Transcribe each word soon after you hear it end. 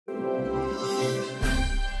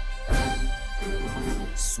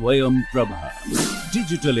Swayam Prabha.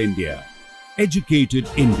 Digital India. Educated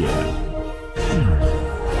India.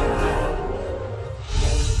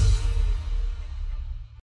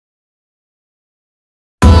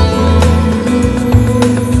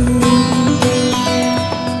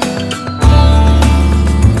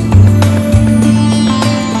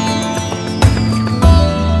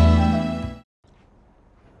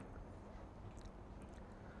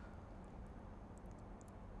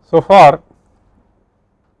 So far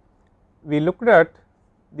we looked at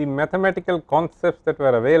the mathematical concepts that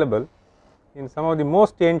were available in some of the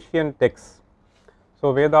most ancient texts,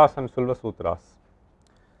 so Vedas and Sulva Sutras.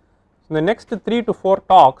 So, in the next 3 to 4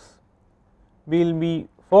 talks we will be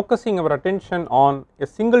focusing our attention on a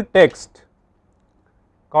single text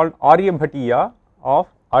called Aryabhatiya of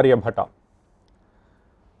Aryabhata.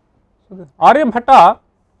 So, this Aryabhata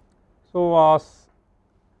was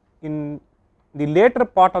in the later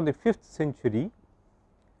part of the 5th century,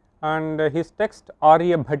 and his text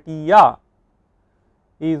Aryabhatiya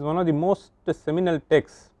is one of the most seminal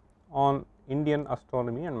texts on Indian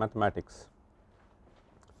astronomy and mathematics.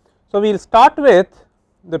 So, we will start with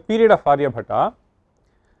the period of Aryabhata,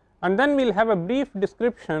 and then we will have a brief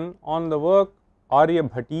description on the work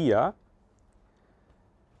Aryabhatiya.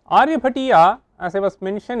 Aryabhatiya, as I was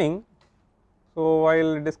mentioning, so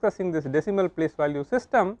while discussing this decimal place value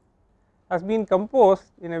system, has been composed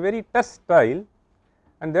in a very test style,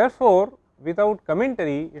 and therefore, without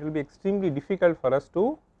commentary it will be extremely difficult for us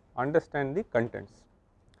to understand the contents.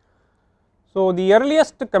 So, the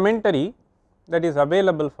earliest commentary that is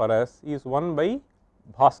available for us is one by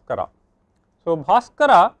Bhaskara. So,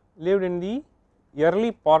 Bhaskara lived in the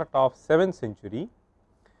early part of 7th century,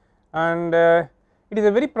 and it is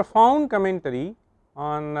a very profound commentary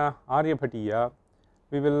on Aryabhatiya.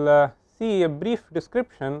 We will see a brief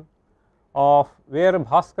description of where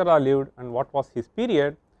Bhaskara lived and what was his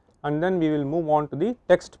period, and then we will move on to the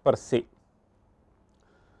text per se.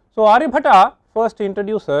 So, Aryabhata first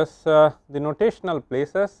introduces the notational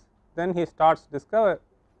places, then he starts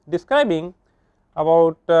describing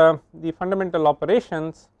about the fundamental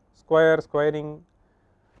operations, square, squaring,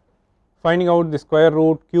 finding out the square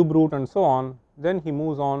root, cube root and so on, then he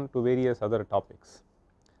moves on to various other topics.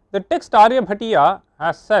 The text Aryabhatiya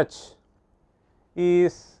as such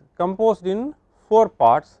is composed in 4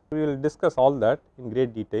 parts. We will discuss all that in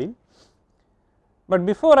great detail, but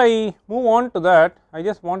before I move on to that, I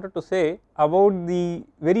just wanted to say about the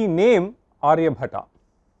very name Aryabhata.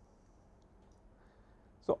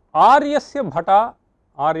 So, Aryasya Bhata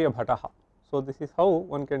Aryabhataha. So, this is how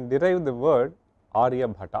one can derive the word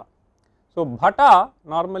Aryabhata. So, Bhata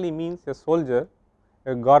normally means a soldier,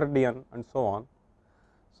 a guardian and so on.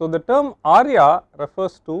 So, the term Arya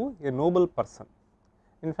refers to a noble person.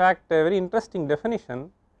 In fact, a very interesting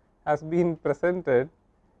definition has been presented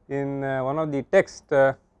in one of the texts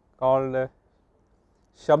called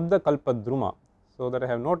Shabda Kalpadruma. So, that I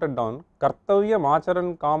have noted down, Kartavyam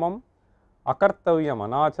Acharan Kamam Akartavyam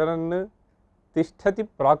Anacharan Tisthati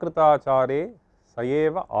Prakritachare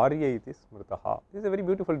Sayeva Arya iti Smritaha. This is a very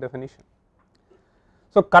beautiful definition.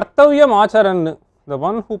 So, Kartavyam Acharan, the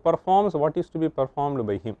one who performs what is to be performed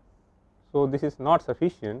by him. So, this is not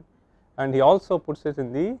sufficient, and he also puts it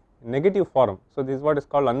in the negative form. So, this is what is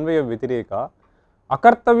called Anvaya Vitireka.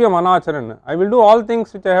 Akartavyam Anacharan, I will do all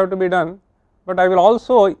things which I have to be done, but I will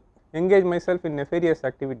also engage myself in nefarious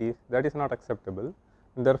activities, that is not acceptable.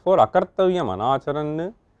 And therefore, Akartavyam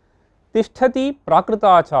Anacharan Tisthati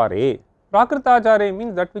Prakritachare. Prakritachare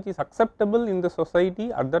means that which is acceptable in the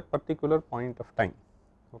society at that particular point of time.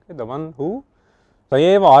 Okay, the one who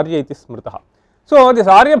Sayeva Arya iti Smritaha. So, this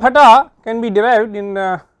Aryabhata can be derived in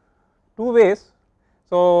 2 ways.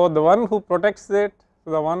 So, the one who protects it,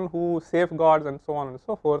 the one who safeguards and so on and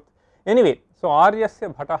so forth. Anyway, so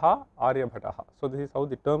Aryasya Bhataha Aryabhataha. So, this is how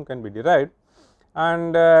the term can be derived,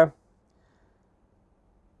 and the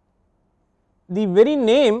very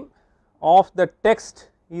name of the text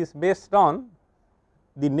is based on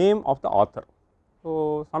the name of the author.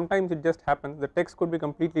 So, sometimes it just happens the text could be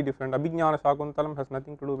completely different. Abhijnana Shakuntalam has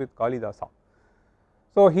nothing to do with Kalidasa.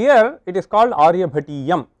 So, here it is called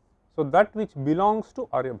Aryabhatiyam. So, that which belongs to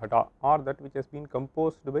Aryabhata or that which has been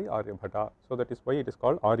composed by Aryabhata. So, that is why it is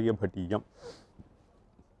called Aryabhatiyam.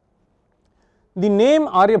 The name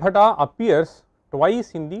Aryabhata appears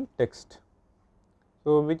twice in the text,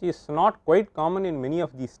 so which is not quite common in many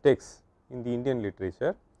of these texts in the Indian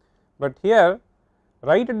literature, but here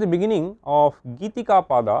right at the beginning of Geetika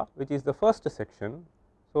Pada, which is the first section,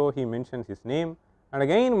 so he mentions his name, and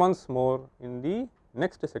again once more in the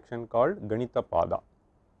next section called Ganita Pada.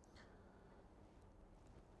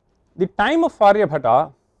 The time of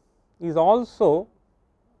Aryabhata is also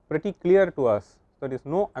pretty clear to us. There is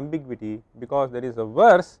no ambiguity, because there is a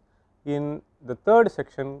verse in the third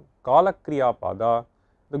section Kalakriya Pada.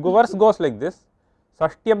 The verse goes like this: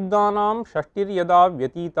 Sashtyabdanam shashtir yada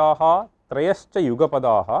vyatitaha trayascha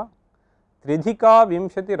yugapadaha tridhika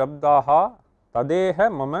vimshati rabdaha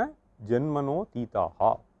tadeha mama janmano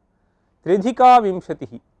titaha. Tridhika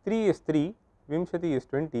vimshatihi, 3 is 3, vimshati is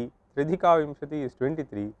 20, tridhika vimshati is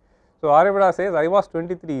 23. So Aryabhata says, I was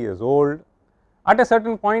 23 years old at a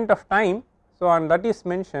certain point of time. So, and that is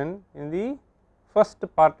mentioned in the first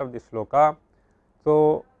part of the shloka.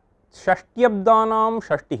 So Shashtyabdanam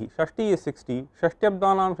shashtihi, shashti is 60,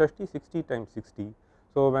 Shashtyabdanam shashti, 60 times 60.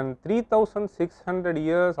 So when 3600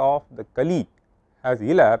 years of the Kali has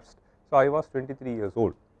elapsed, so I was 23 years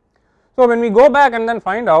old. So when we go back and then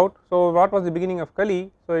find out, so what was the beginning of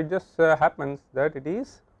Kali? So it just happens that it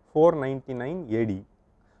is 499 AD.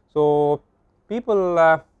 So people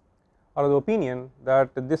are of the opinion that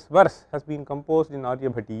this verse has been composed in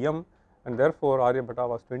Aryabhatiyam, and therefore Aryabhata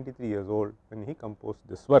was 23 years old when he composed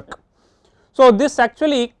this work. So this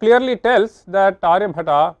actually clearly tells that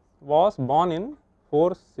Aryabhata was born in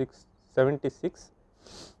 476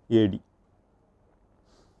 AD.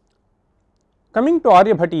 Coming to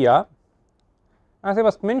Aryabhatiya, as I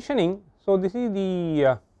was mentioning, so this is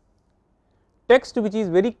the text which is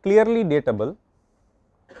very clearly datable,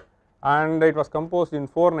 and it was composed in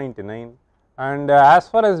 499, and as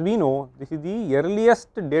far as we know, this is the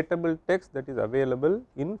earliest datable text that is available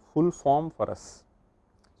in full form for us.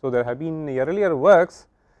 So there have been earlier works.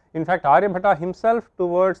 In fact, Aryabhata himself,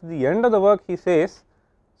 towards the end of the work, he says,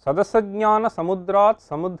 Sadasajnana samudrat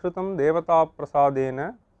samudhritam devata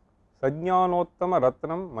prasadena sajnanottama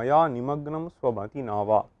ratnam maya nimagnam swamati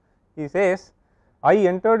nava. He says, I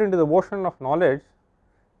entered into the ocean of knowledge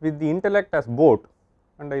with the intellect as boat,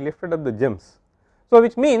 and I lifted up the gems. So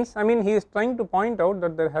which means, I mean, he is trying to point out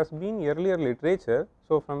that there has been earlier literature,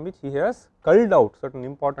 so from which he has culled out certain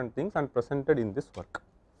important things and presented in this work.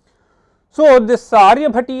 So this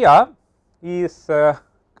Aryabhatiya is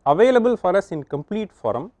available for us in complete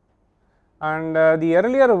form, and the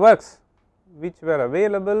earlier works which were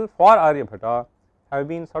available for Aryabhata have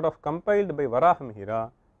been sort of compiled by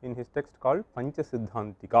Varahamihira in his text called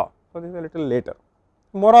Panchasiddhantika. So this is a little later,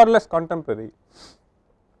 more or less contemporary.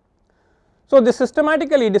 So this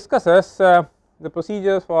systematically discusses the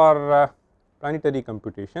procedures for planetary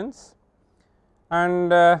computations,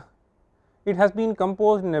 and it has been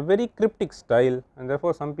composed in a very cryptic style, and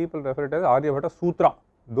therefore some people refer it as Aryabhata Sutra.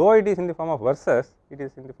 Though it is in the form of verses, it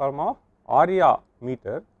is in the form of Arya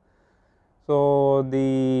meter. So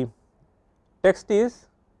the text is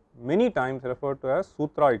many times referred to as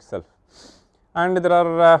Sutra itself, and there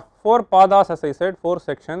are 4 padas, as I said, 4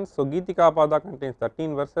 sections. So Gitika pada contains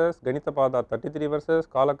 13 verses, Ganita pada 33 verses,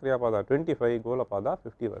 Kalakriya pada 25, Gola pada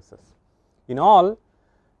 50 verses. In all,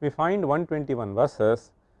 we find 121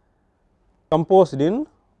 verses composed in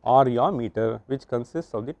Arya meter, which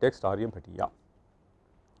consists of the text Aryabhatiya.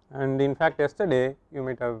 And in fact, yesterday you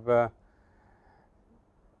might have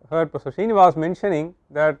heard Professor Srinivas mentioning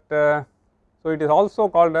that so it is also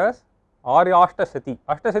called as Aryashtasati.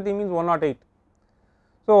 Ashtasati means 108.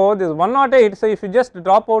 So this 108, so if you just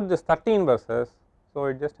drop out this 13 verses, so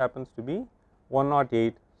it just happens to be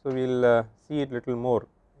 108. So we will see it little more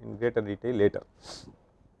in greater detail later.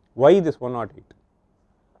 Why this 108?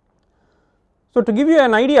 So to give you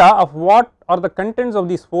an idea of what are the contents of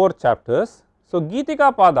these 4 chapters, so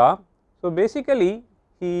Gitika pada, so basically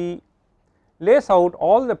he lays out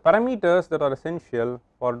all the parameters that are essential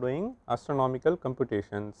for doing astronomical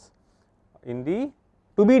computations in the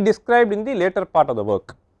to be described in the later part of the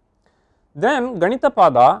work. Then Ganita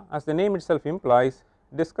pada, as the name itself implies,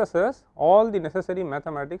 discusses all the necessary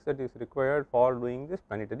mathematics that is required for doing this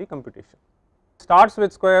planetary computation. Starts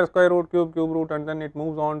with square, square root, cube, cube root, and then it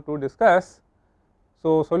moves on to discuss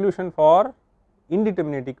so solution for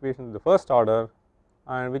indeterminate equations of the first order,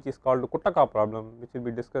 and which is called the Kuttaka problem, which will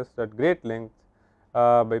be discussed at great length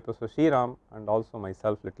by Professor Sriram and also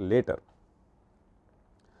myself little later.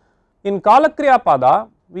 In Kalakriya pada,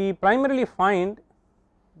 we primarily find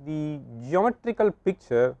the geometrical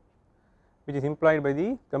picture which is implied by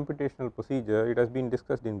the computational procedure. It has been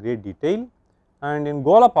discussed in great detail, and in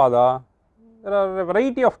Gola pada there are a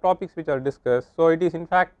variety of topics which are discussed. So it is in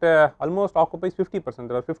fact almost occupies 50%.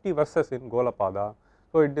 There are 50 verses in Gola pada.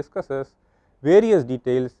 So it discusses various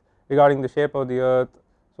details regarding the shape of the earth,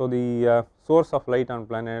 so the source of light on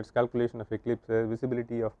planets, calculation of eclipses,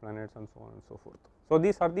 visibility of planets, and so on and so forth. So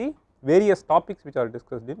these are the various topics which are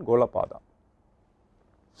discussed in Gola pada.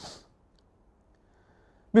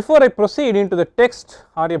 Before I proceed into the text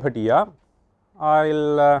Aryabhatiya, I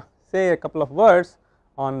will say a couple of words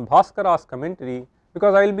on Bhaskara's commentary,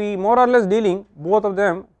 because I will be more or less dealing both of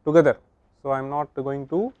them together. So, I am not going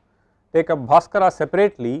to take up Bhaskara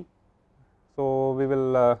separately. So, we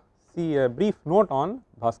will see a brief note on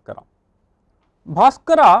Bhaskara.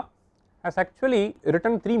 Bhaskara has actually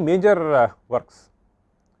written 3 major works.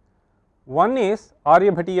 One is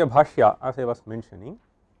Aryabhatiya Bhashya, as I was mentioning.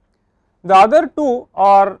 The other 2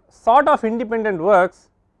 are sort of independent works,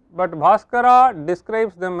 but Bhaskara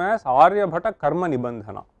describes them as Aryabhata Karma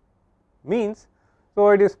Nibandhana, means, so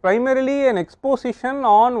it is primarily an exposition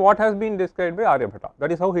on what has been described by Aryabhata.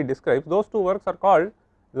 That is how he describes. Those 2 works are called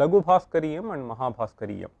Laghu Bhaskariyam and Maha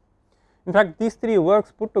Bhaskariyam. In fact, these 3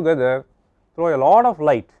 works put together throw a lot of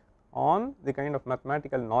light on the kind of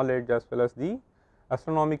mathematical knowledge as well as the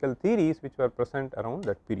astronomical theories which were present around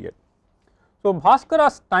that period. So,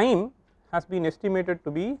 Bhaskara's time has been estimated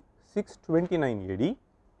to be 629 AD,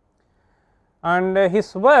 and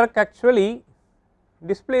his work actually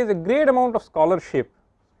displays a great amount of scholarship,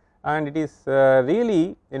 and it is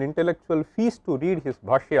really an intellectual feast to read his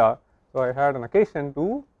Bhashya. So, I had an occasion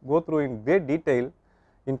to go through in great detail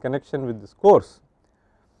in connection with this course.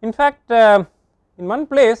 In fact, in one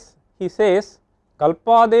place he says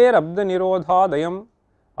Kalpader Abda Nirodha Dayam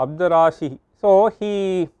Abdarashi. So,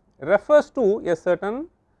 he refers to a certain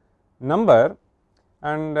number,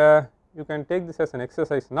 and you can take this as an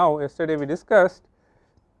exercise now. Yesterday we discussed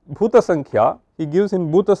Bhuta Sankhya, he gives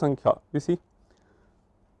in Bhuta Sankhya, you see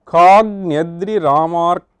Khagnyadri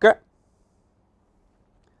Ramarka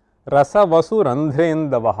Rasa Vasu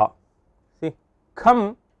Randhrendavaha. See,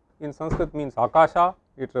 Kham in Sanskrit means Akasha,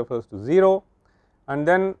 it refers to 0, and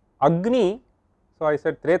then Agni, so I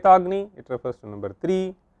said Tretagni, it refers to number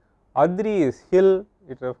 3, Adri is hill,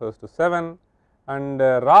 it refers to 7, and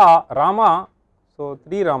Rama, so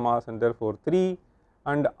 3 Ramas and therefore 3,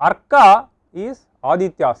 and Arka is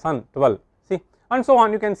Aditya, sun, 12, see, and so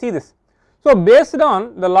on, you can see this. So, based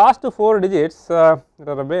on the last 4 digits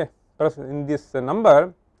in this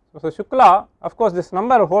number, so Shukla, of course, this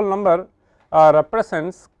number, whole number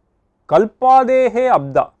represents Kalpadehe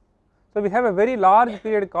Abda. So, we have a very large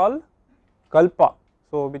period called Kalpa,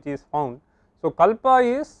 so which is found. So, Kalpa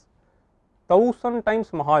is 1000 times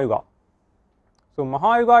Mahayuga. So,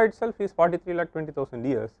 Mahayuga itself is 43,20,000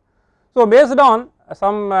 years. So, based on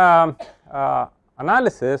some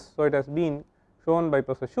analysis, so it has been shown by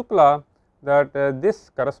Professor Shukla that this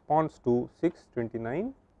corresponds to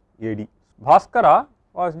 629 AD. Bhaskara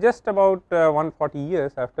was just about 140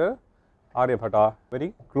 years after Aryabhata,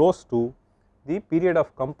 very close to the period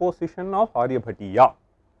of composition of Aryabhatiya.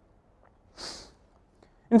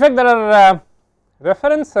 In fact, there are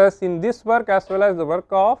references in this work as well as the work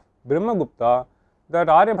of Brahmagupta that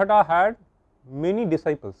Aryabhata had many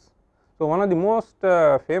disciples. So, one of the most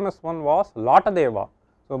famous one was Latadeva.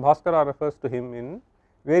 So, Bhaskara refers to him in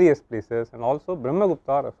various places, and also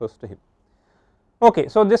Brahmagupta refers to him. Okay,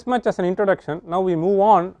 so this much as an introduction. Now, we move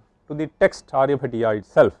on to the text Aryabhatiya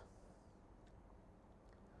itself.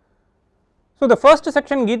 So, the first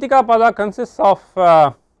section Geetika Pada consists of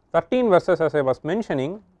 13 verses, as I was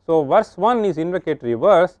mentioning. So, verse 1 is invocatory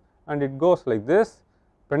verse, and it goes like this: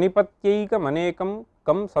 Pranipatyeka manekam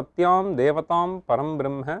kam satyam devatam param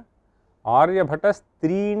brahma Aryabhatas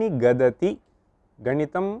trini gadati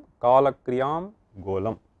ganitam kalakriyam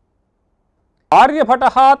golam.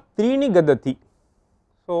 Aryabhataha trini gadati.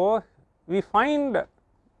 So, we find a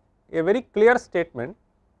very clear statement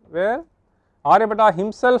where Aryabhata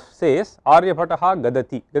himself says Aryabhataha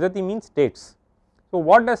gadati. Gadati means states. So,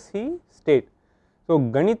 what does he state? So,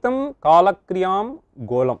 ganitam kalakriyam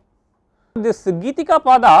golam. This Geetika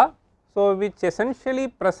Pada, so which essentially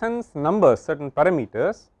presents numbers, certain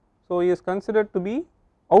parameters. So, he is considered to be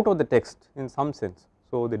out of the text in some sense.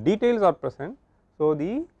 So, the details are present. So,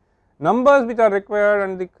 the numbers which are required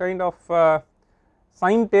and the kind of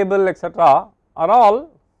sign table etc. are all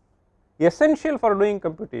essential for doing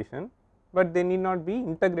computation, but they need not be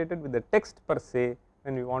integrated with the text per se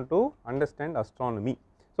when we want to understand astronomy.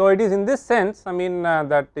 So, it is in this sense, I mean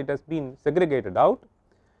that it has been segregated out,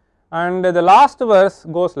 and the last verse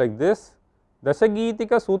goes like this: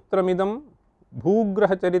 Dasageetika Sutramidam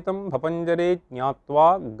Bhugraha Charitam Bhapanjare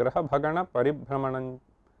Jnatva Graha Bhagana Paribhramanam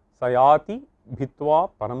Sayati Bhitva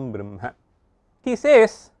Param Brahma. He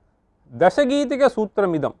says Dasageetika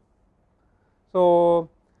Sutramidam. So,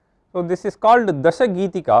 this is called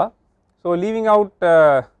Dasageetika. So, leaving out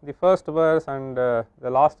the first verse and the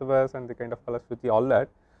last verse and the kind of Falashruti, all that,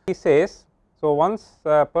 he says, so once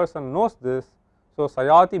a person knows this, so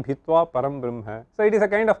Sayati Bhitva Param Brahma. So, it is a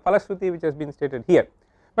kind of Falashruti which has been stated here.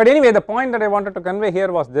 But anyway, the point that I wanted to convey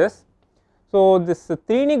here was this. So, this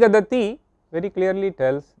Trini Gadati, very clearly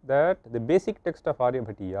tells that the basic text of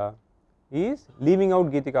Aryabhatiya is leaving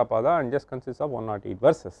out Geetika Pada and just consists of 108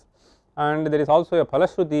 verses, and there is also a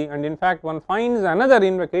Phalashruti, and in fact one finds another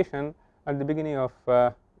invocation at the beginning of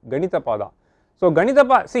Ganita Pada. So, Ganita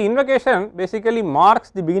Pada, see, invocation basically marks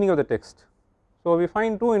the beginning of the text. So, we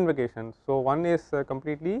find two invocations. So, one is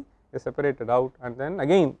completely separated out, and then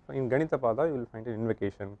again in Ganita Pada you will find an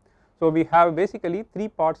invocation. So, we have basically three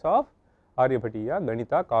parts of Aryabhatiya: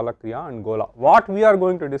 Ganita, Kalakriya and Gola. What we are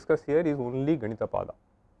going to discuss here is only Ganita Pada.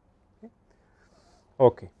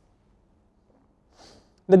 Okay.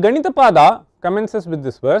 The Ganita Pada commences with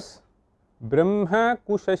this verse: Brahma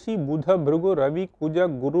Kushashi Buddha Bhrugu Ravi Kuja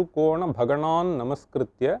Guru Kona Bhaganan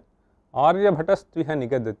Namaskritya Aryabhatastviha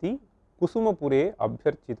Nigadati Kusumapure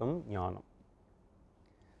Abhyarchitam Jnanam.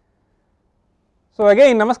 So,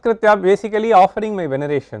 again Namaskritya basically offering my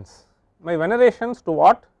venerations. My venerations to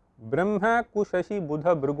what? Brahma Kushashi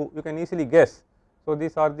Buddha Bhrugu, you can easily guess. So,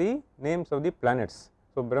 these are the names of the planets.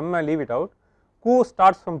 So, Brahma, leave it out. Ku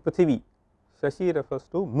starts from Prithvi, Shashi refers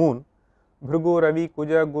to moon, Bhrugu, Ravi,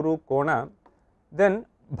 Kuja, Guru, Kona, then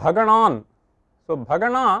Bhaganan. So,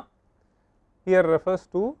 Bhagana here refers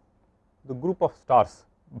to the group of stars,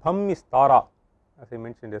 Bham is Tara, as I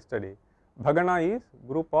mentioned yesterday, Bhagana is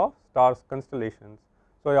group of stars, constellations.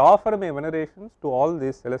 So, I offer my venerations to all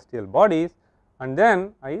these celestial bodies, and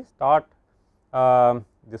then I start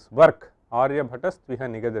this work, Aryabhatastviha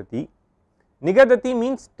Nigadati. Nigadati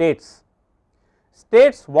means states.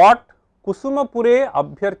 States what? Kusumapure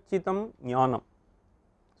Abhyarchitam Jnanam.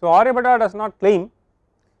 So, Aryabhata does not claim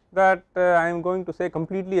that I am going to say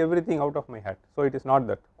completely everything out of my head. So, it is not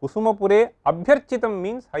that. Kusumapure Abhyarchitam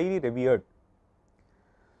means highly revered.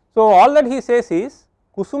 So, all that he says is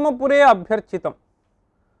Kusumapure Abhyarchitam.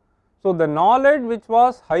 So, the knowledge which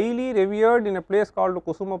was highly revered in a place called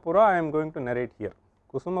Kusumapura, I am going to narrate here.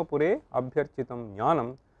 Kusumapure Abhyarchitam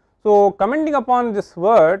Jnanam. So, commenting upon this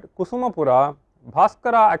word Kusumapura,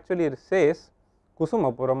 Bhaskara actually says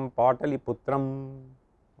Kusumapuram Pataliputram.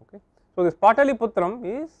 Okay. So, this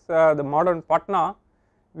Pataliputram is the modern Patna,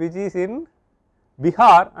 which is in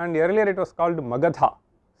Bihar, and earlier it was called Magadha.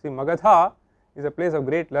 See, Magadha is a place of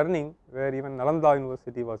great learning where even Nalanda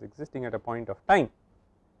University was existing at a point of time.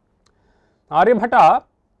 Aryabhata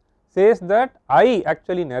says that I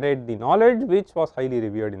actually narrate the knowledge which was highly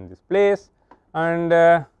revered in this place, and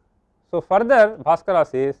so further Bhaskara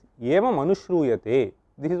says Evam Anushruyate,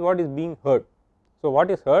 this is what is being heard. So,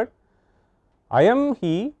 what is heard? Ayam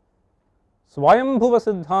hi Swayambhuva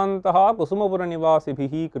Siddhantaha Kusumapura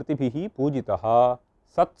Nivasibhihi Kritibhihi Pujitaha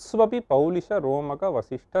Satsvapi Paulisha Romaka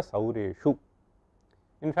Vasishtha Saureshu.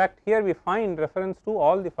 In fact, here we find reference to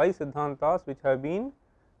all the 5 Siddhantas which have been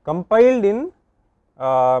compiled in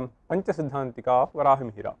Pancha Siddhantika of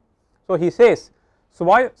Varahamihira. So, he says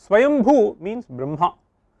Swayambhu means Brahma.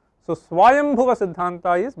 So, Swayambhuva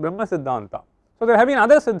Siddhanta is Brahma Siddhanta. So, there have been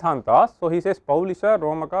other Siddhantas. So, he says Paulisha,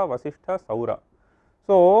 Romaka, Vasishtha, Saura.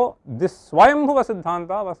 So, this Swayambhuva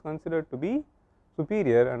Siddhanta was considered to be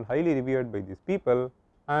superior and highly revered by these people,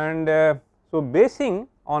 and so basing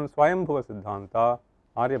on Swayambhuva Siddhanta,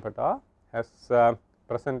 Aryabhata has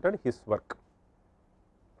presented his work.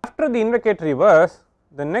 After the invocatory verse,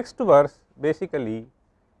 the next verse basically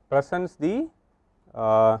presents the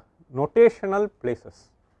notational places.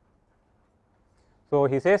 So,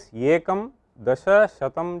 he says Ekam Dasha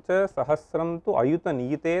Shatam cha Sahasram tu Ayuta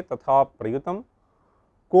Niyate Tatha Prayutam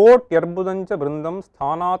Kot Yarbudancha Brindam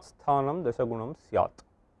Sthanat Sthanam Dashagunam Syat.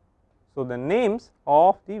 So, the names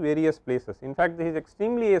of the various places, in fact, this is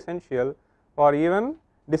extremely essential for even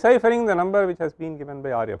deciphering the number which has been given by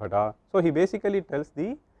Aryabhata. So, he basically tells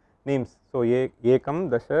the names. So, Ekam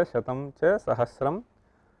Dasha Shatam cha Sahasram.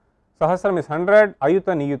 Sahasram is 100,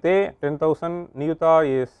 Ayuta Niyute 10,000, Niyuta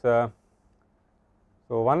is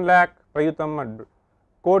so 1 lakh, Prayutam,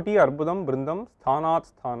 Koti, Arbudam, Brindam,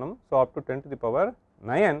 Sthanat, Sthanam. So, up to 10 to the power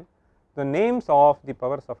 9, the names of the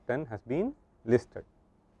powers of 10 has been listed.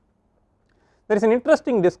 There is an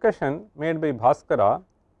interesting discussion made by Bhaskara.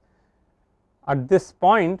 At this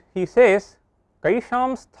point, he says,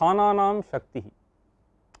 Kaisham Sthananam Shakti.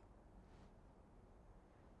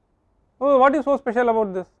 Oh, what is so special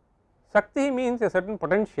about this? Shakti means a certain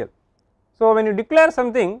potential. So, when you declare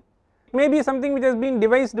something, it may be something which has been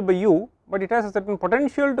devised by you, but it has a certain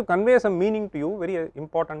potential to convey some meaning to you, very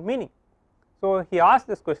important meaning. So, he asked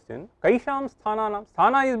this question, Kaisham Sthananam,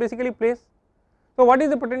 Sthana is basically place. So, what is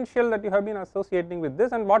the potential that you have been associating with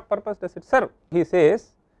this, and what purpose does it serve? He says,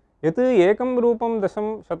 Yati ekam rupam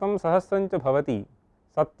dasham shatam sahasrancha bhavati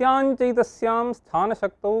satyāncaitasyam sthana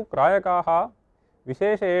shaktau krayakaha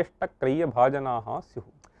vishesheshta kriya bhajanaha syuhu.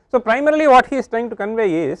 So, primarily what he is trying to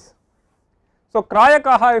convey is So,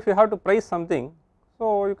 krayakaha, if you have to price something,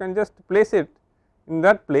 so you can just place it in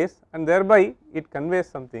that place and thereby it conveys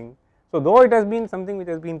something. So, though it has been something which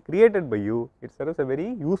has been created by you, it serves a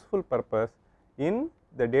very useful purpose in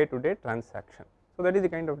the day to day transaction. So, that is the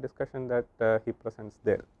kind of discussion that he presents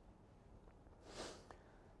there.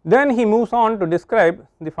 Then he moves on to describe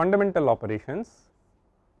the fundamental operations.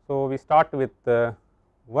 So, we start with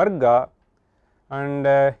varga,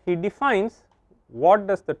 and he defines what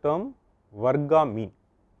does the term varga mean.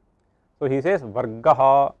 So, he says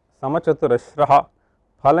vargaha samachaturashraha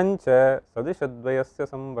phalancha sadishadvayasya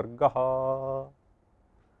samvargaha.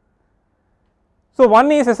 So,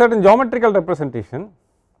 one is a certain geometrical representation.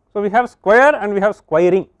 So, we have square and we have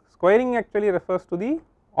squaring. Squaring actually refers to the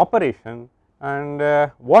operation,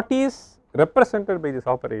 and what is represented by this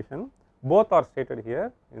operation, both are stated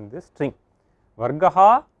here in this string.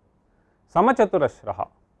 Vargaha samachaturashraha.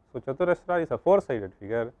 So, chaturashra is a 4-sided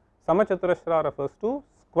figure, samachaturashra refers to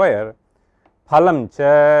square, phalam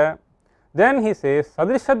cha. Then he says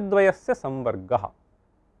sadrishadvayasya samvargaha.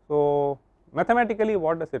 So, mathematically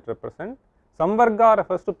what does it represent? Samvarga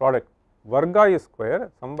refers to product, varga is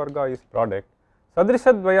square, samvarga is product,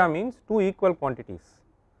 sadrishadvaya means two equal quantities.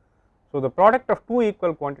 So, the product of two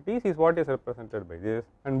equal quantities is what is represented by this,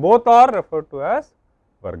 and both are referred to as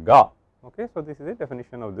varga. Okay. So, this is the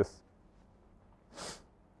definition of this.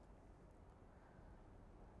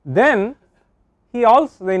 Then he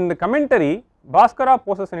also, in the commentary, Bhaskara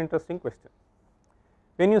poses an interesting question.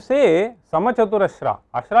 When you say samachaturashra,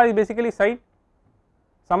 ashra is basically side,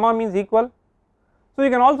 sama means equal. So, you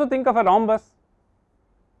can also think of a rhombus.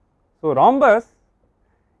 So, rhombus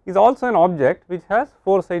is also an object which has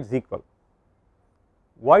 4 sides equal.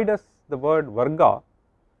 Why does the word varga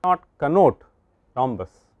not connote rhombus?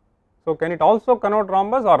 So, can it also connote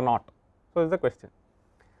rhombus or not? So, is the question.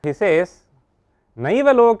 He says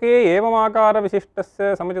naiva loke evamakara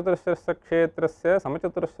visishtasya samachaturashrasya kshetrasya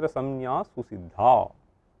samachaturashra samnya susiddha.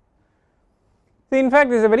 See, in fact,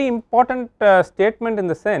 this is a very important statement in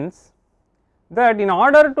the sense that in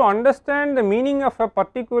order to understand the meaning of a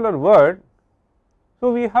particular word,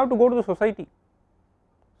 so we have to go to the society.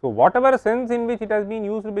 So, whatever sense in which it has been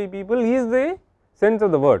used by people is the sense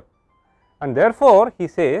of the word, and therefore, he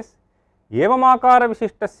says evamakara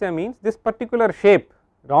visishtasya means this particular shape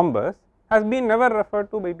rhombus has been never referred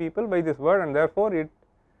to by people by this word, and therefore, it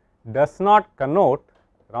does not connote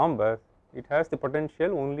rhombus, it has the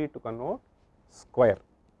potential only to connote square.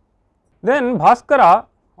 Then Bhaskara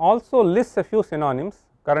also lists a few synonyms,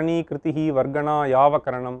 karani, kritihi, vargana,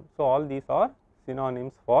 yavakaranam. So, all these are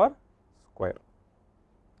synonyms for square.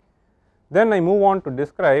 Then I move on to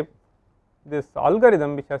describe this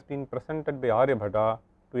algorithm which has been presented by Aryabhata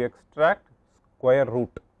to extract square root.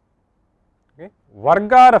 Okay.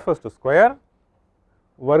 Varga refers to square,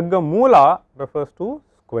 vargamula refers to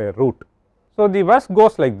square root. So, the verse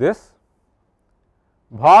goes like this: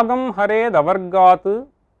 bhagam hared avargat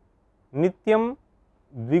nityam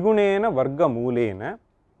dvigunena vargamulena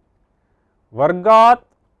vargat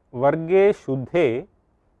varge shuddhe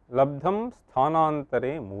labdham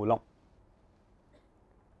sthanantare moolam.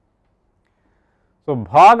 So,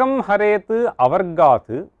 bhagam haret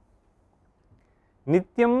avargat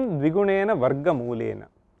nityam dvigunena vargamulena.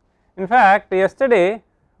 In fact, yesterday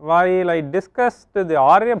while I discussed the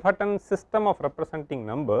Aryabhatan system of representing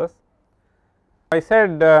numbers, I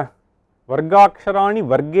said vargaksharani,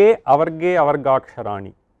 varge, avarge,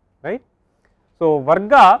 avargaksharani, right. So,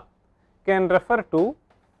 varga can refer to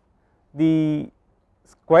the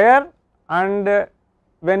square, and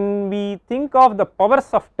when we think of the powers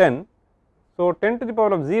of 10, so 10 to the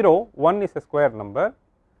power of 0, 1 is a square number,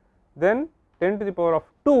 then 10 to the power of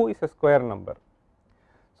 2 is a square number.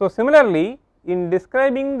 So, similarly, in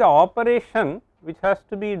describing the operation which has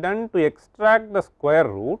to be done to extract the square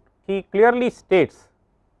root, he clearly states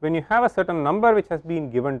when you have a certain number which has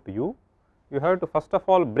been given to you, you have to first of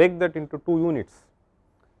all break that into 2 units.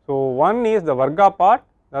 So, one is the varga part,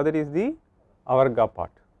 the other is the avarga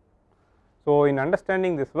part. So, in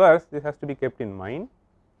understanding this verse, this has to be kept in mind.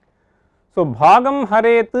 So, bhagam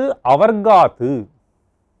haret avargat,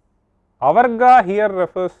 avarga here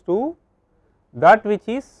refers to that which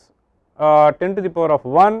is 10 to the power of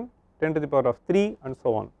 1, 10 to the power of 3 and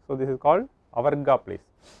so on. So, this is called avarga place.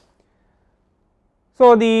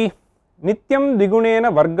 So, the nityam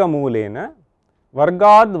digunena vargamulena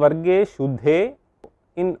vargad varge shuddhe,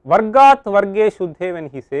 in vargat varge shuddhe when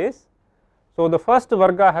he says, so the first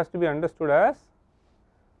varga has to be understood as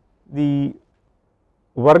the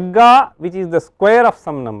varga which is the square of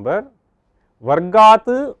some number,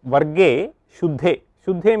 vargat varge shuddhe,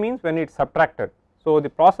 shuddhe means when it is subtracted. So, the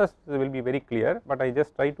process will be very clear, but I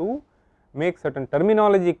just try to make certain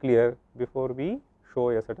terminology clear before we show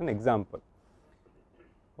a certain example.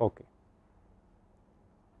 Okay.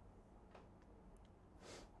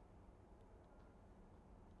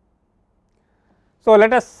 So,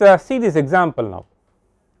 let us see this example now.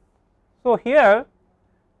 So, here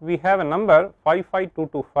we have a number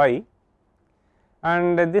 55225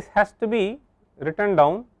 and this has to be written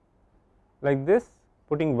down like this,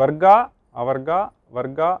 putting varga, avarga,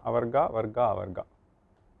 varga, avarga, varga, avarga.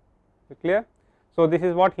 Clear? So, this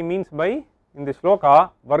is what he means by in the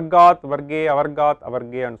shloka vargat, varge, avargat,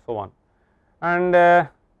 avarge and so on. And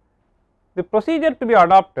the procedure to be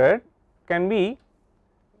adopted can be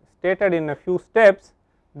stated in a few steps,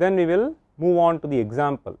 then we will move on to the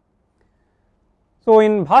example. So,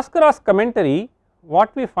 in Bhaskara's commentary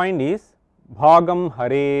what we find is bhagam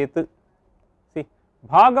haret. See,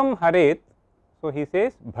 bhagam haret, so he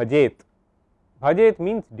says bhajet, bhajet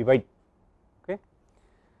means divide. Okay.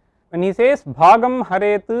 When he says bhagam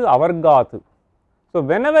haret avargat, so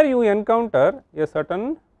whenever you encounter a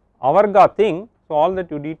certain avarga thing, so all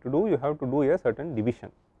that you need to do, you have to do a certain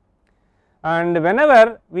division. And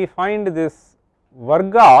whenever we find this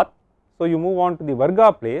vargat, so you move on to the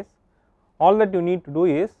varga place, all that you need to do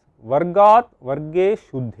is vargat varge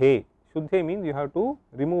shuddhe. Shuddhe means you have to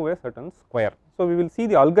remove a certain square. So, we will see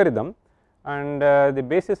the algorithm and the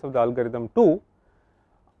basis of the algorithm too.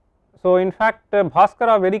 So, in fact,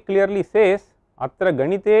 Bhaskara very clearly says atra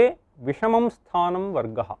ganite vishamam sthanam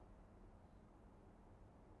vargaha.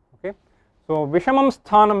 Okay. So, vishamam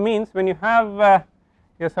sthanam means when you have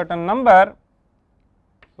a certain number,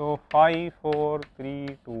 so 5, 4,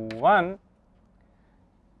 3, 2, 1.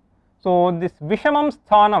 So, this vishamam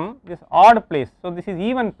sthanam, this odd place, so this is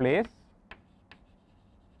even place,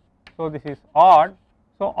 so this is odd.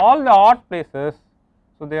 So, all the odd places,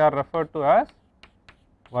 so they are referred to as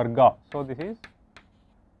varga. So, this is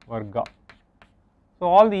varga. So,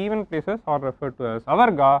 all the even places are referred to as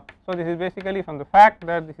avarga. So, this is basically from the fact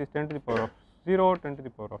that this is 10 to the power of 0, 10 to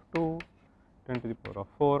the power of 2, 10 to the power of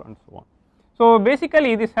 4 and so on. So,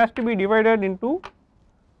 basically this has to be divided into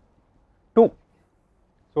 2.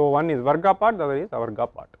 So, one is varga part, the other is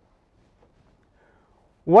avarga part.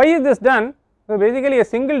 Why is this done? So, basically a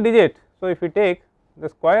single digit. So, if you take the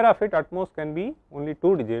square of it, at most can be only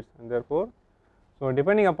 2 digits, and therefore, so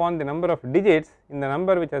depending upon the number of digits in the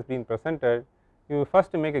number which has been presented, you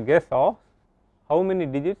first make a guess of how many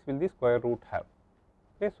digits will the square root have.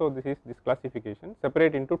 Okay. So, this is this classification,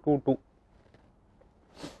 separate into 2 2.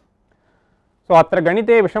 So, atra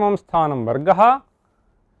ganite vishamam sthanam vargaha,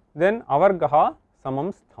 then avargaha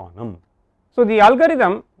samam sthanam. So, the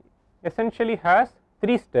algorithm essentially has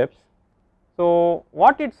 3 steps. So,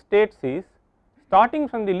 what it states is, starting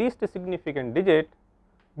from the least significant digit,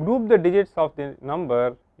 group the digits of the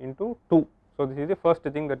number into 2. So, this is the first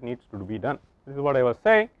thing that needs to be done. This is what I was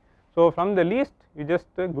saying. So, from the least you just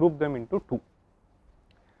group them into 2.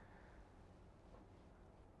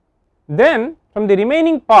 Then from the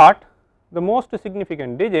remaining part, the most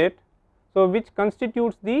significant digit, so which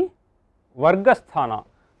constitutes the vargasthana.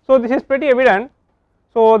 So, this is pretty evident.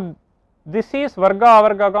 So, this is varga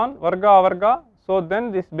avarga gone, varga avarga. So,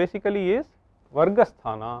 then this basically is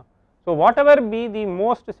vargasthana. So, whatever be the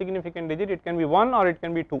most significant digit, it can be 1 or it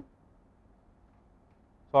can be 2.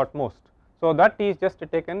 So, at most. So, that is just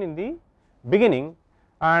taken in the beginning,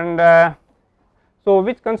 and so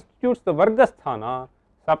which constitutes the vargasthana,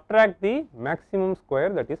 subtract the maximum square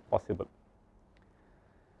that is possible.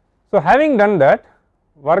 So, having done that,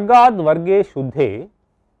 vargad varge shuddhe,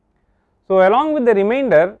 so along with the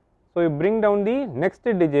remainder, so you bring down the next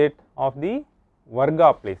digit of the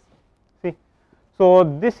varga place. See, so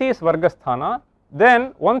this is vargasthana.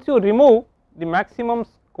 Then once you remove the maximum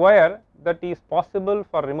square that is possible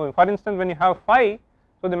for removing, for instance, when you have 5,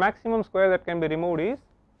 so the maximum square that can be removed is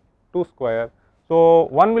 2 square. So,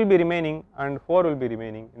 1 will be remaining and 4 will be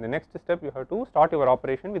remaining. In the next step, you have to start your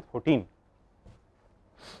operation with 14.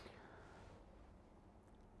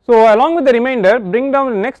 So, along with the remainder, bring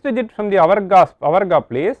down the next digit from the avarga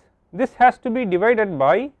place. This has to be divided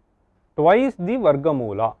by twice the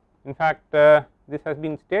vargamoola. In fact, this has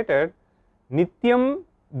been stated nityam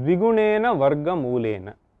dvigunena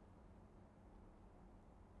vargamulena.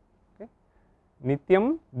 Okay.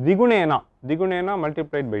 Nityam dvigunena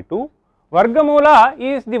multiplied by 2. Vargamoola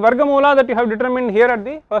is the vargamoola that you have determined here at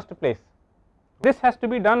the first place. This has to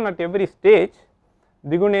be done at every stage,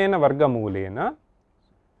 dvigunena vargamulena.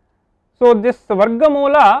 So, this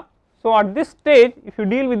vargamoola, so at this stage, if you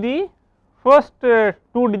deal with the first 2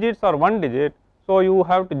 digits or 1 digit, so you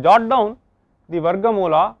have to jot down the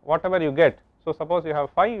vargamoola whatever you get. So, suppose you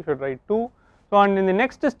have 5, you should write 2. So, and in the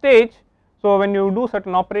next stage, So, when you do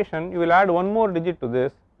certain operation, you will add one more digit to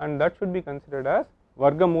this, and that should be considered as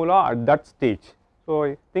Vargamula at that stage.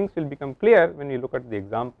 So, things will become clear when you look at the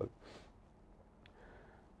example.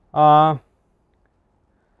 Vargat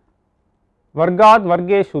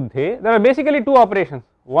Varge Shuddhe, there are basically two operations.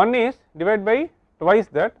 One is divide by twice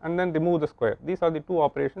that and then remove the square. These are the two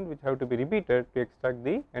operations which have to be repeated to extract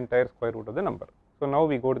the entire square root of the number. So, now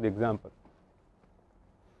we go to the example.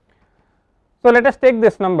 So, let us take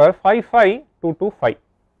this number 55225.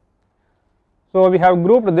 So, we have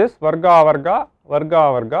grouped this Varga Varga,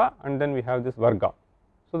 Varga Varga, and then we have this Varga.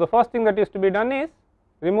 So, the first thing that is to be done is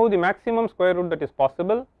remove the maximum square root that is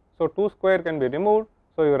possible. So, 2 square can be removed.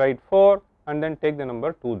 So, you write 4 and then take the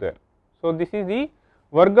number 2 there. So, this is the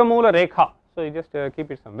Vargamula Rekha. So, you just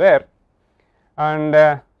keep it somewhere, and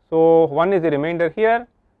so 1 is the remainder here.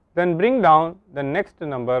 Then bring down the next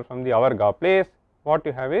number from the Avarga place. What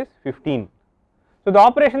you have is 15. So, the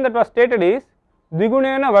operation that was stated is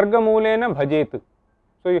Digunena Vargamulena Bhajet.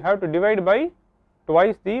 So, you have to divide by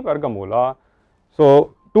twice the Vargamula.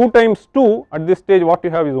 So, 2 times 2 at this stage what you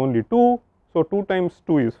have is only 2. So, 2 times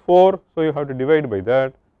 2 is 4. So, you have to divide by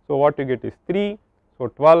that. So, what you get is 3. So,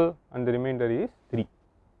 12 and the remainder is 3.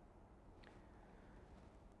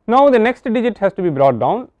 Now, the next digit has to be brought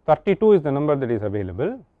down. 32 is the number that is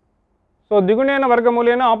available. So, Digunena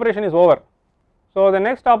Vargamulena operation is over. So, the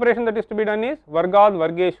next operation that is to be done is Vargat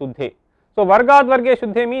Varge Shuddhe. So, Vargat Varge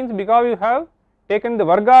Shuddhe means because you have taken the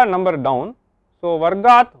Varga number down. So,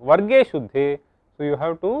 Vargat Varge Shuddhe. So, you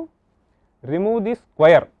have to remove the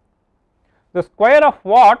square. The square of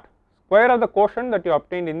what? Square of the quotient that you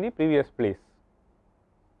obtained in the previous place.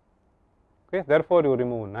 Okay. Therefore, you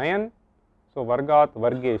remove 9. So, Vargat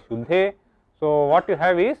Varge Shuddhe. So, what you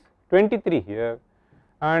have is 23 here,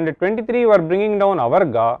 and 23 you are bringing down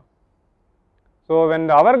Avarga. So, when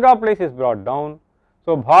the Avarga place is brought down,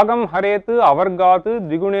 so Bhagam Haret Avargat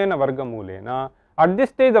Digunena Vargamulena. At this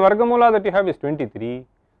stage the Vargamula that you have is 23,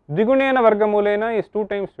 Digunena Vargamulena is 2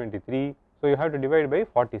 times 23. So, you have to divide by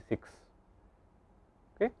 46.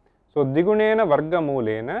 Okay. So, Digunena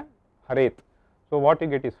Vargamulena Haret. So, what you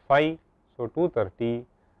get is 5. So, 230,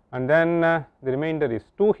 and then the remainder is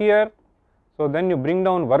 2 here. So, then you bring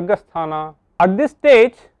down Vargasthana. At this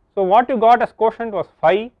stage, so what you got as quotient was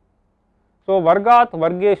 5. So, Vargat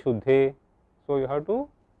Varge Shuddhe. So, you have to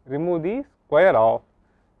remove the square of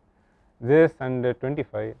this and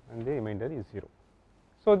 25, and the remainder is 0.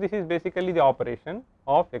 So, this is basically the operation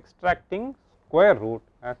of extracting square root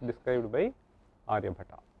as described by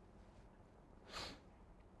Aryabhata.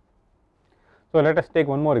 So, let us take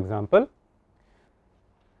one more example.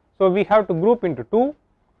 So, we have to group into 2.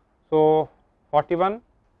 So, 41,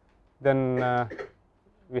 then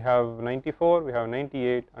we have 94, we have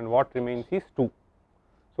 98, and what remains is 2.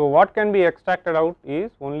 So, what can be extracted out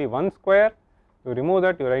is only 1 square. You remove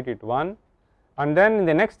that, you write it 1, and then in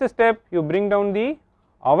the next step you bring down the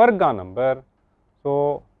Avarga number.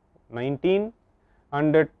 So, 19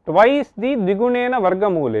 and twice the Digunena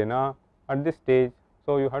Vargamulena at this stage.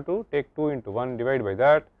 So, you have to take 2 into 1, divide by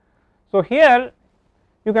that. So, here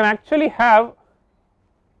you can actually have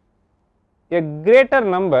a greater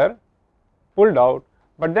number pulled out,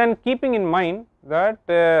 but then keeping in mind that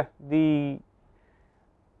the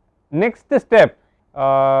next step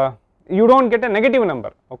you do not get a negative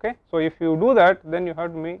number. Okay. So, if you do that, then you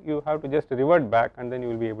have to just revert back, and then you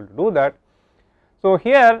will be able to do that. So,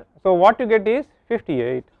 here, so what you get is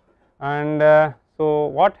 58, and so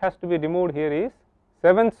what has to be removed here is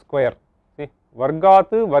 7 square. See, Vargat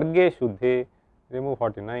Varge Shuddhe, remove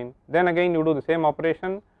 49. Then again you do the same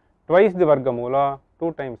operation, twice the Vargamula,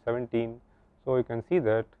 2 times 17. So, you can see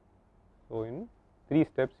that. So, in 3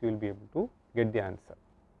 steps you will be able to get the answer.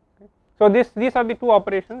 Okay. So, these are the 2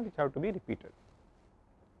 operations which have to be repeated.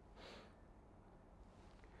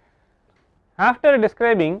 After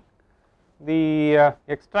describing the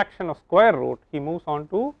extraction of square root, he moves on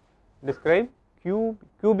to describe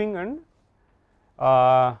cubing and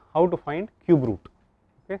how to find cube root.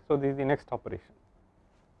 Okay. So, this is the next operation.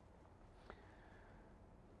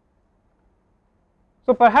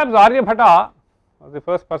 So, perhaps Aryabhata was the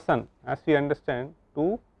first person, as we understand,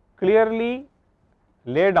 to clearly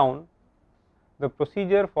lay down the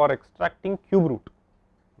procedure for extracting cube root.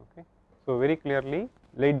 Okay. So, very clearly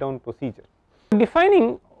laid down procedure.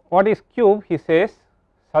 Defining what is cube, he says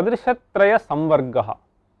Sadrishatraya Samvargaha.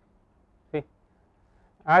 See,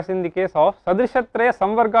 as in the case of Sadrishatraya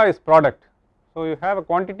Samvarga is product. So, you have a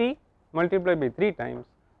quantity multiplied by 3 times.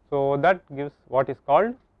 So, that gives what is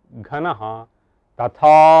called Ghanaha.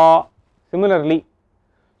 Tatha. Similarly,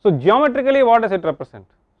 so geometrically what does it represent?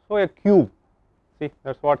 So, a cube, see,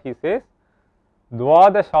 that is what he says,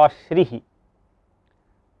 Dvadashashrihi.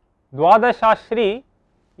 Dvadashashri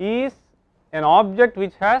is an object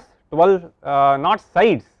which has 12 not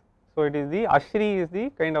sides. So, it is the Ashri is the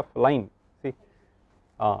kind of line, see,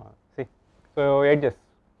 see, so edges.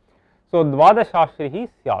 So, Dvadashashri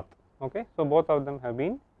syat, okay. So, both of them have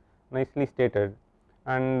been nicely stated,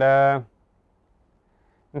 and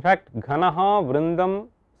in fact, Ghanaha Vrindam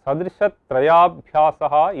Sadrishat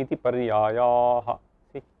Trayabhyasaha iti Paryayaha,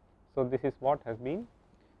 see. So, this is what has been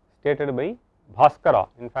stated by Bhaskara.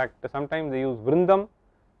 In fact, sometimes they use Vrindam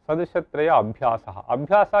Sadrishatraya Abhyasaha.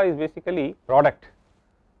 Abhyasa is basically product.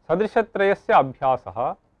 Sadrishatrayasya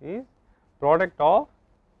Abhyasaha is product of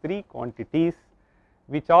 3 quantities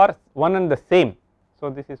which are one and the same. So,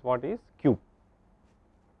 this is what is cube.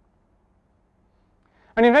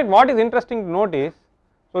 And in fact, what is interesting to note is,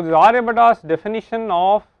 so this Aryabhata's definition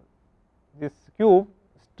of this cube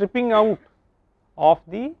stripping out of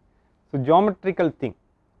the geometrical thing.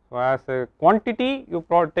 So, as a quantity you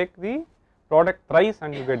take the product thrice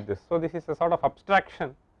and you get this. So, this is a sort of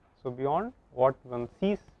abstraction. So, beyond what one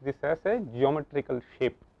sees this as a geometrical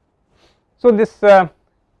shape. So, this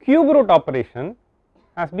cube root operation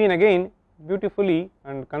has been again beautifully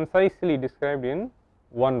and concisely described in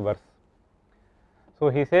one verse. So,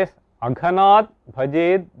 he says Aghanat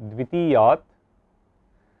bhajed dvitiyat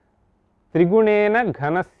trigunena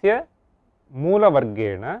ghanasya moola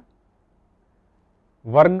vargena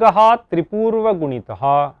vargaha tripurva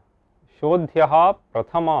gunitaha shodhyaha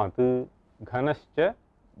prathamat ghanascha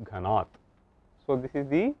ghanat. So, this is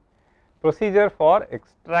the procedure for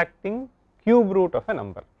extracting cube root of a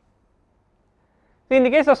number. So, in the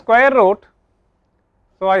case of square root,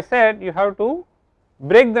 so I said you have to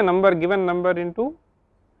break the number, given number, into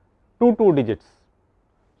 2 digits.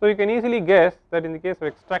 So, you can easily guess that in the case of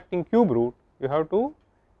extracting cube root you have to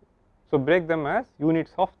break them as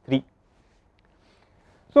units of 3.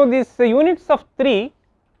 So, these units of 3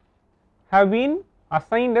 have been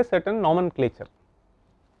assigned a certain nomenclature.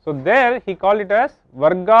 So, there he called it as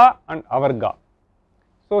varga and avarga.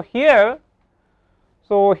 So, here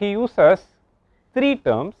so he uses 3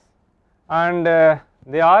 terms, and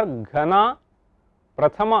they are ghana,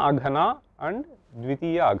 prathama aghana and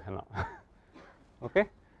dvitiya aghana. Okay.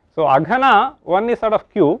 So, aghana, one is sort of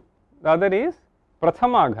cube, the other is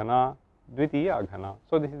prathama aghana, dvitiya aghana.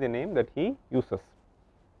 So, this is the name that he uses.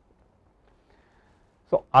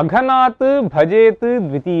 So, aghanat bhajet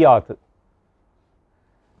dvitiyat.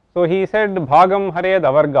 So, he said bhagam hared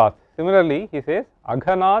avargat. Similarly, he says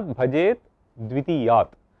aghanat bhajet dvitiyat.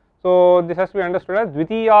 So, this has to be understood as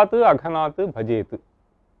dvitiyat aghanat bhajet.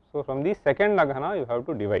 So, from the second aghana you have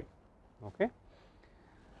to divide. Okay.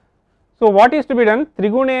 So, what is to be done?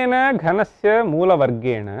 Trigunena ghanasya moola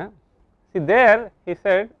vargena. See, there he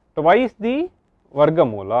said twice the varga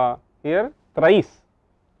moola, here thrice.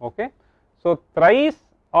 Okay. So, thrice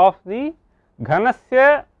of the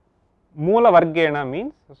ghanasya moola vargena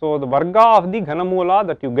means, so the varga of the ghana moola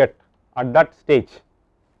that you get at that stage.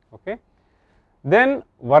 Okay. Then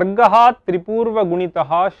vargaha tripurva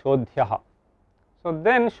gunitaha shodhyaha. So,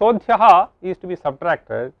 then shodhyaha is to be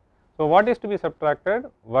subtracted. So, what is to be subtracted?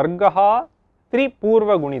 Vargaha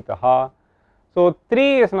tripurva gunitaha. So,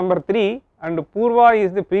 3 is number 3 and purva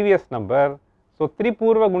is the previous number. So,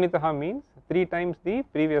 tripurva gunitaha means 3 times the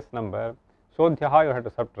previous number. Shodhyaha you have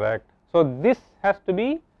to subtract. So, this has to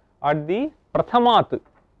be at the prathamat.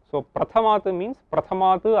 So, prathamat means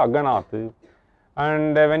prathamat aganat,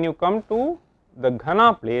 and when you come to the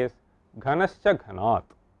ghana place, ghanascha ghanat.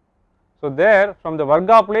 So, there from the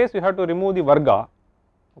varga place you have to remove the varga.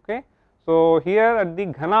 Okay. So, here at the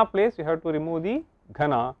ghana place you have to remove the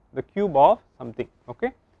ghana, the cube of something.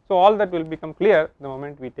 Okay. So, all that will become clear the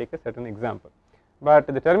moment we take a certain example, but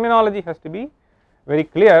the terminology has to be very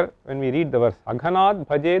clear when we read the verse. Aghanat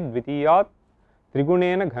bhajet dvitiyat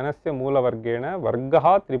trigunena ghanasya moola vargena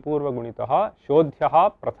vargaha tripurva gunitaha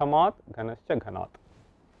shodhyaha prathamat ghanascha ghanat.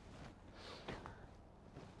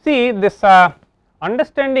 See, this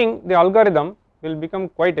understanding the algorithm will become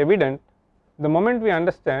quite evident the moment we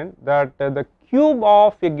understand that the cube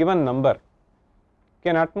of a given number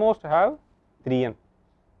can at most have 3n.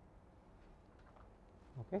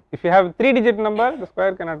 Okay. If you have 3 digit number, the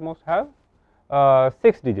square can at most have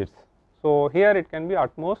 6 digits. So, here it can be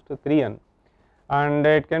at most 3n, and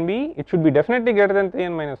it should be definitely greater than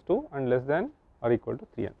 3n minus 2 and less than or equal to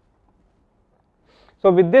 3n.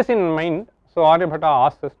 So, with this in mind, so Aryabhata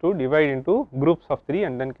asks us to divide into groups of 3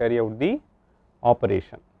 and then carry out the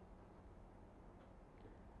operation.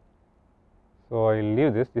 So, I will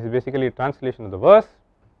leave this. This is basically a translation of the verse,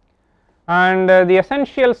 and the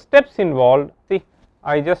essential steps involved. See,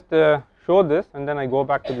 I just show this and then I go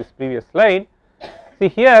back to this previous slide. See,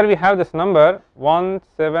 here we have this number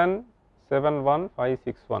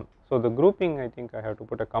 1771561. So, the grouping, I think I have to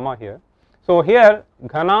put a comma here. So, here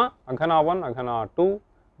ghana, aghana 1, aghana 2,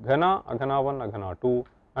 ghana, aghana 1, aghana 2,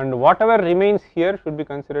 and whatever remains here should be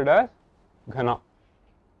considered as ghana.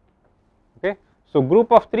 Okay. So,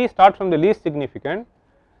 group of 3 start from the least significant,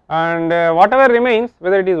 and whatever remains,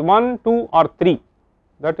 whether it is 1, 2 or 3,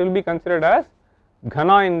 that will be considered as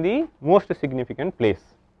ghana in the most significant place.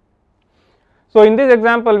 So, in this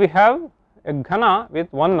example we have a ghana with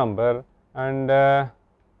one number, and the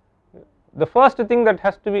first thing that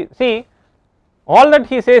has to be, see, all that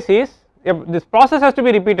he says is this process has to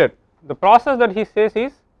be repeated. The process that he says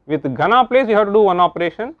is, with ghana place you have to do one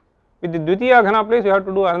operation, with the dvitiya ghana place you have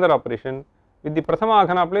to do another operation, with the prathama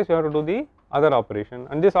ghana place you have to do the other operation,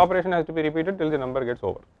 and this operation has to be repeated till the number gets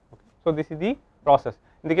over. Okay. So, this is the process.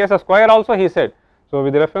 In the case of square also he said, so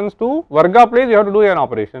with reference to varga place you have to do an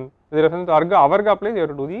operation, with reference to avarga place you have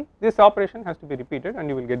to do this operation has to be repeated and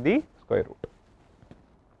you will get the square root.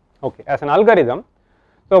 Okay. As an algorithm,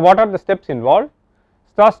 so what are the steps involved?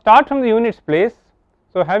 Start from the units place.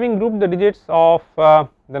 So, having grouped the digits of the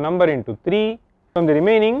number into 3, from the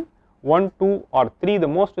remaining 1, 2 or 3 the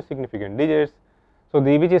most significant digits, so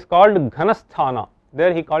which is called ghanasthana,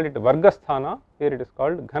 there he called it vargasthana, here it is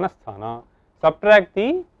called ghanasthana, subtract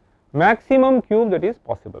the maximum cube that is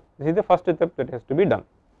possible. This is the first step that has to be done.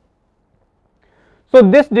 So,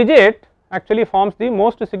 this digit actually forms the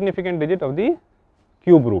most significant digit of the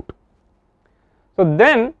cube root. So,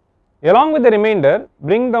 then along with the remainder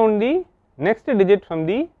bring down the next digit from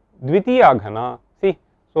the dvitiya ghana. See,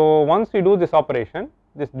 so once we do this operation,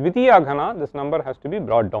 this dvitiya ghana, this number has to be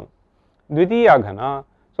brought down, dvitiya ghana.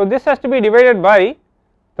 So, this has to be divided by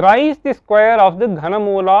thrice the square of the ghana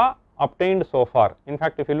moola obtained so far. In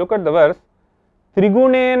fact, if you look at the verse,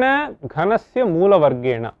 trigunena ghanasya moola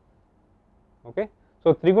vargena. Okay.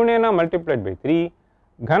 So, trigunena multiplied by 3,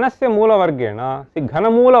 ghanasya moola vargena, see ghana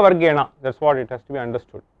moola vargena, that is what it has to be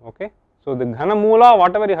understood. Okay. So, the ghana moola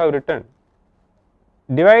whatever you have written,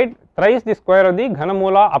 divide thrice the square of the ghana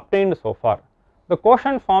moola obtained so far. The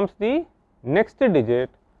quotient forms the next digit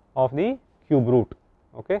of the cube root.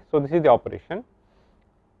 Okay. So, this is the operation.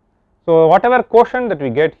 So, whatever quotient that we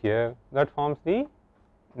get here, that forms the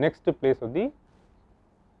next place of the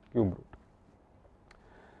cube root.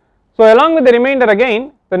 So, along with the remainder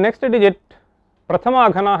again, the next digit prathama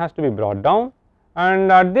ghana has to be brought down,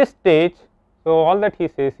 and at this stage, so all that he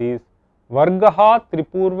says is vargaha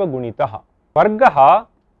tripurva gunitaha. Vargaha,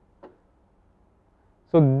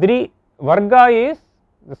 so varga is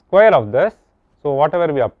the square of this, so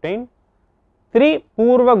whatever we obtain, 3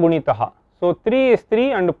 purva gunitaha. So, 3 is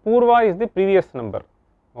 3 and purva is the previous number.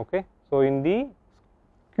 Okay. So, in the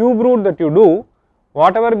cube root that you do,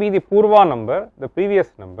 whatever be the purva number, the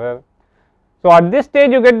previous number. So, at this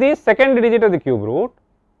stage you get the second digit of the cube root,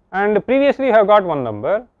 and previously you have got one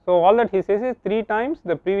number. So, all that he says is 3 times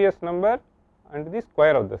the previous number and the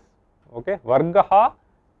square of this. Okay. Vargaha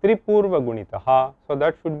tripurva gunitaha. So,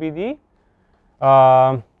 that should be the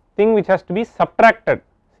thing which has to be subtracted.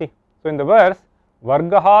 See, so in the verse,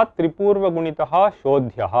 vargaha tripurva gunitaha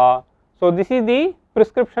shodhyaha. So, this is the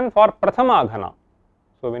prescription for prathama ghana.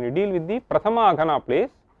 So, when you deal with the prathama ghana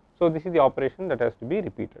place, so this is the operation that has to be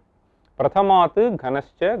repeated. Prathamat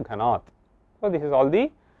ghanascha ghanat. So, this is all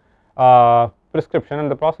the prescription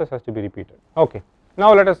and the process has to be repeated. Okay.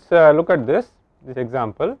 Now, let us look at this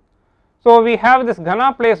example. So, we have this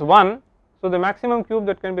ghana place 1. So, the maximum cube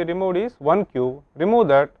that can be removed is 1 cube. Remove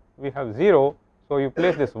that, we have 0. So, you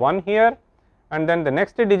place this 1 here, and then the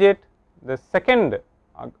next digit, the second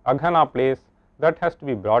aghana place, that has to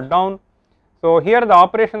be brought down. So, here the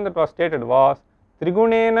operation that was stated was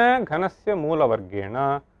trigunena ghanasya moola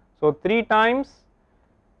vargena. So, 3 times,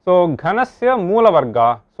 so ghanasya moola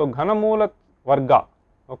varga, so ghana moola varga.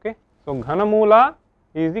 Okay. So, ghana moola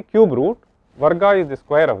is the cube root, varga is the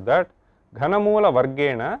square of that, ghana moola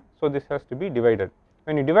vargena. So, this has to be divided.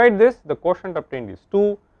 When you divide this, the quotient obtained is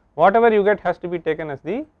 2, whatever you get has to be taken as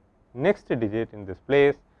the next digit in this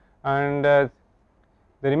place, and the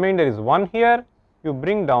remainder is 1 here. You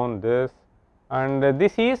bring down this, and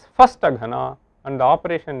this is first aghana, and the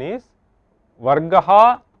operation is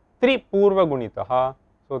vargaha 3 purva gunitaha.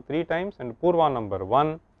 So, 3 times and purva number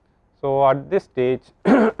 1. So, at this stage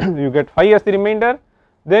you get 5 as the remainder,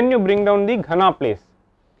 then you bring down the ghana place.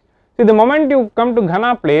 See, the moment you come to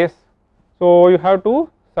ghana place, so you have to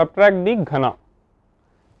subtract the ghana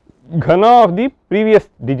of the previous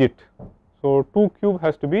digit. So, 2 cube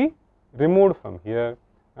has to be removed from here,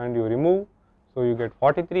 and you remove. So, you get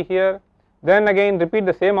 43 here, then again repeat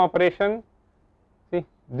the same operation. See,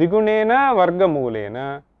 digunena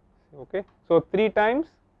vargamulena. Okay. So, 3 times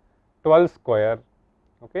 12 square,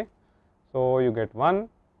 okay. So, you get 1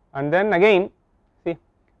 and then again see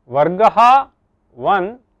vargaha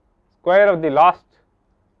 1 square of the last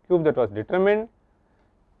cube that was determined,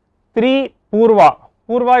 3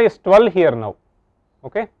 purva is 12 here now,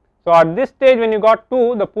 okay. So, at this stage when you got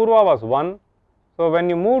 2 the purva was 1. So, when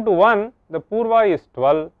you move to 1 the purva is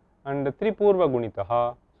 12 and the 3 purva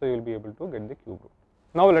gunitaha. So, you will be able to get the cube root.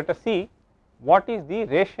 Now, let us see what is the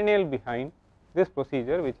rationale behind this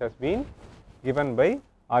procedure which has been given by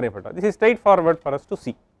Aryabhata. This is straightforward for us to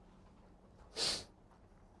see.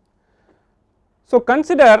 So,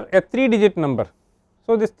 consider a 3-digit number.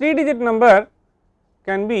 So, this 3-digit number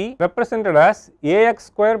can be represented as ax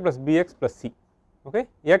square plus bx plus c, okay.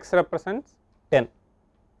 X represents 10,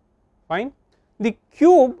 fine. The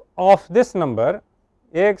cube of this number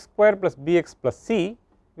ax square plus bx plus c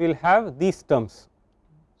will have these terms.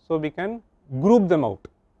 So, we can group them out.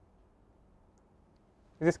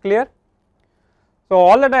 Is this clear? So,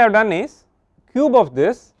 all that I have done is cube of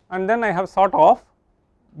this and then I have sort of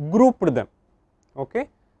grouped them, okay,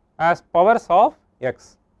 as powers of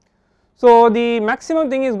x. So, the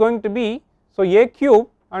maximum thing is going to be, so a cube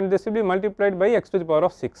and this will be multiplied by x to the power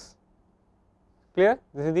of 6, clear.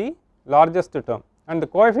 This is the largest term and the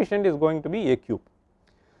coefficient is going to be a cube.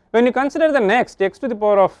 When you consider the next x to the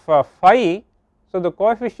power of 5, so the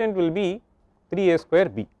coefficient will be 3a square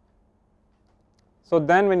b. So,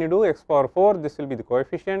 then when you do x power 4 this will be the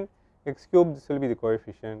coefficient, x cube this will be the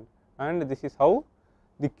coefficient and this is how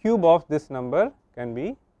the cube of this number can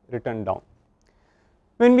be written down.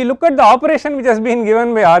 When we look at the operation which has been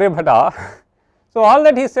given by Aryabhata, so all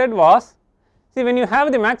that he said was, see when you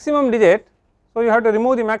have the maximum digit, so you have to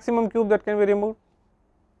remove the maximum cube that can be removed.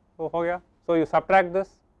 So, ho gaya. So, you subtract this.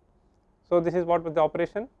 So, this is what was the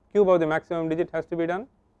operation, cube of the maximum digit has to be done.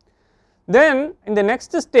 Then in the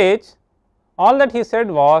next stage all that he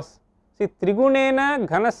said was, see trigunena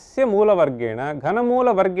ghanasya moola vargena, ghana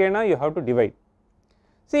moola vargena you have to divide.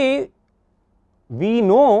 See we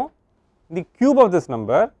know the cube of this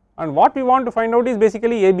number and what we want to find out is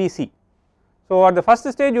basically a, b, c. So, at the first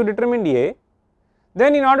stage you determined a,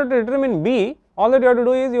 then in order to determine b all that you have to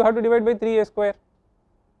do is you have to divide by 3a square.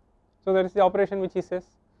 So, that is the operation which he says,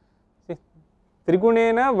 see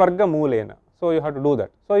trigunena varga moolena. So, you have to do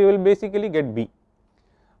that. So, you will basically get b.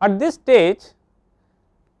 At this stage,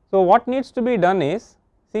 so what needs to be done is,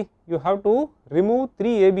 see you have to remove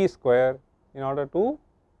 3ab square in order to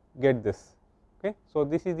get this, okay. So,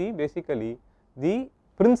 this is the basically the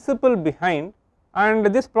principle behind and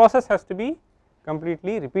this process has to be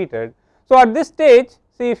completely repeated. So, at this stage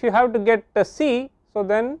see if you have to get a c, so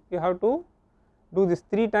then you have to do this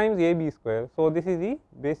 3 times ab square. So, this is the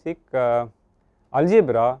basic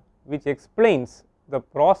algebra which explains the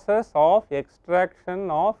process of extraction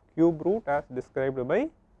of cube root as described by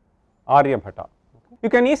Aryabhata. Okay. You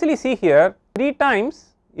can easily see here 3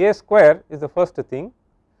 times a square is the first thing,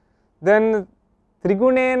 then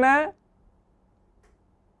trigunena,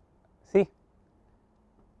 see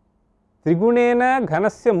trigunena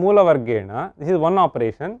ghanasya moola vargena, this is one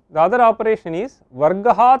operation. The other operation is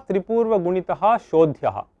vargaha tripurva gunitaha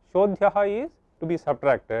shodhyaha, shodhyaha is to be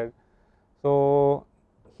subtracted. So,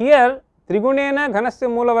 here trigunena ghanasya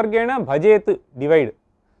moola vargena bhajet divide.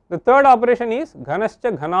 The third operation is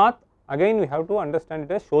ghanascha ghanat, again we have to understand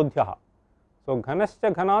it as shodhyaha. So,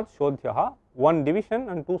 ghanascha ghanat shodhyaha, 1 division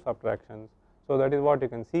and 2 subtractions. So, that is what you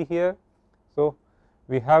can see here. So,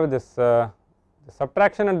 we have this the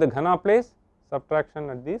subtraction at the ghana place, subtraction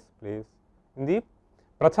at this place, in the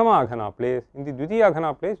prathama ghana place, in the dvitiya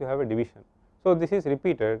ghana place you have a division. So, this is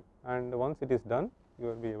repeated and once it is done you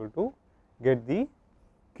will be able to get the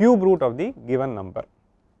cube root of the given number,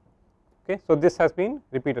 okay. So, this has been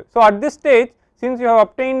repeated. So, at this stage since you have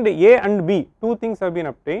obtained a and b, 2 things have been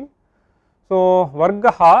obtained. So,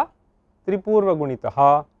 vargaha tripurva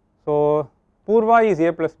gunitaha, so purva is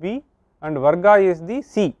a plus b and varga is the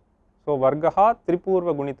c. So, vargaha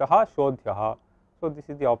tripurva gunitaha shodhyaha. So, this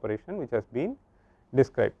is the operation which has been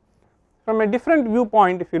described. From a different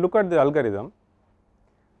viewpoint, if you look at the algorithm,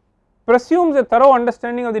 presumes a thorough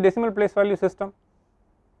understanding of the decimal place value system.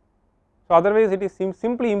 So, otherwise it is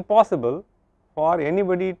simply impossible for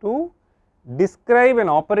anybody to describe an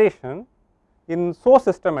operation in so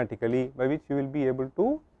systematically by which you will be able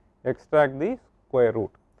to extract the square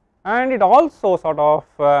root, and it also sort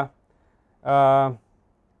of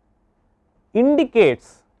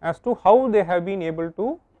indicates as to how they have been able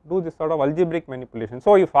to do this sort of algebraic manipulation.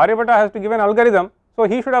 So, if Aryabhata has to give an algorithm, so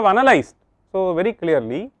he should have analyzed so very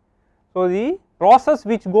clearly. So, the process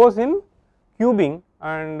which goes in cubing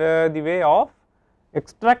and the way of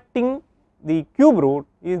extracting the cube root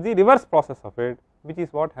is the reverse process of it, which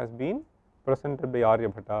is what has been presented by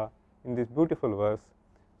Aryabhata in this beautiful verse.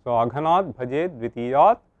 So, aghanat bhajet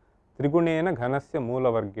dvitiyat trigunena ghanasya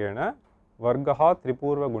moola vargena vargaha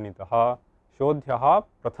tripurva gunitaha shodhyaha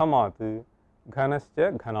prathamat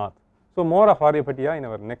ghanasya ghanat. So, more of Aryabhatiya in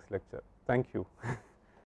our next lecture. Thank you.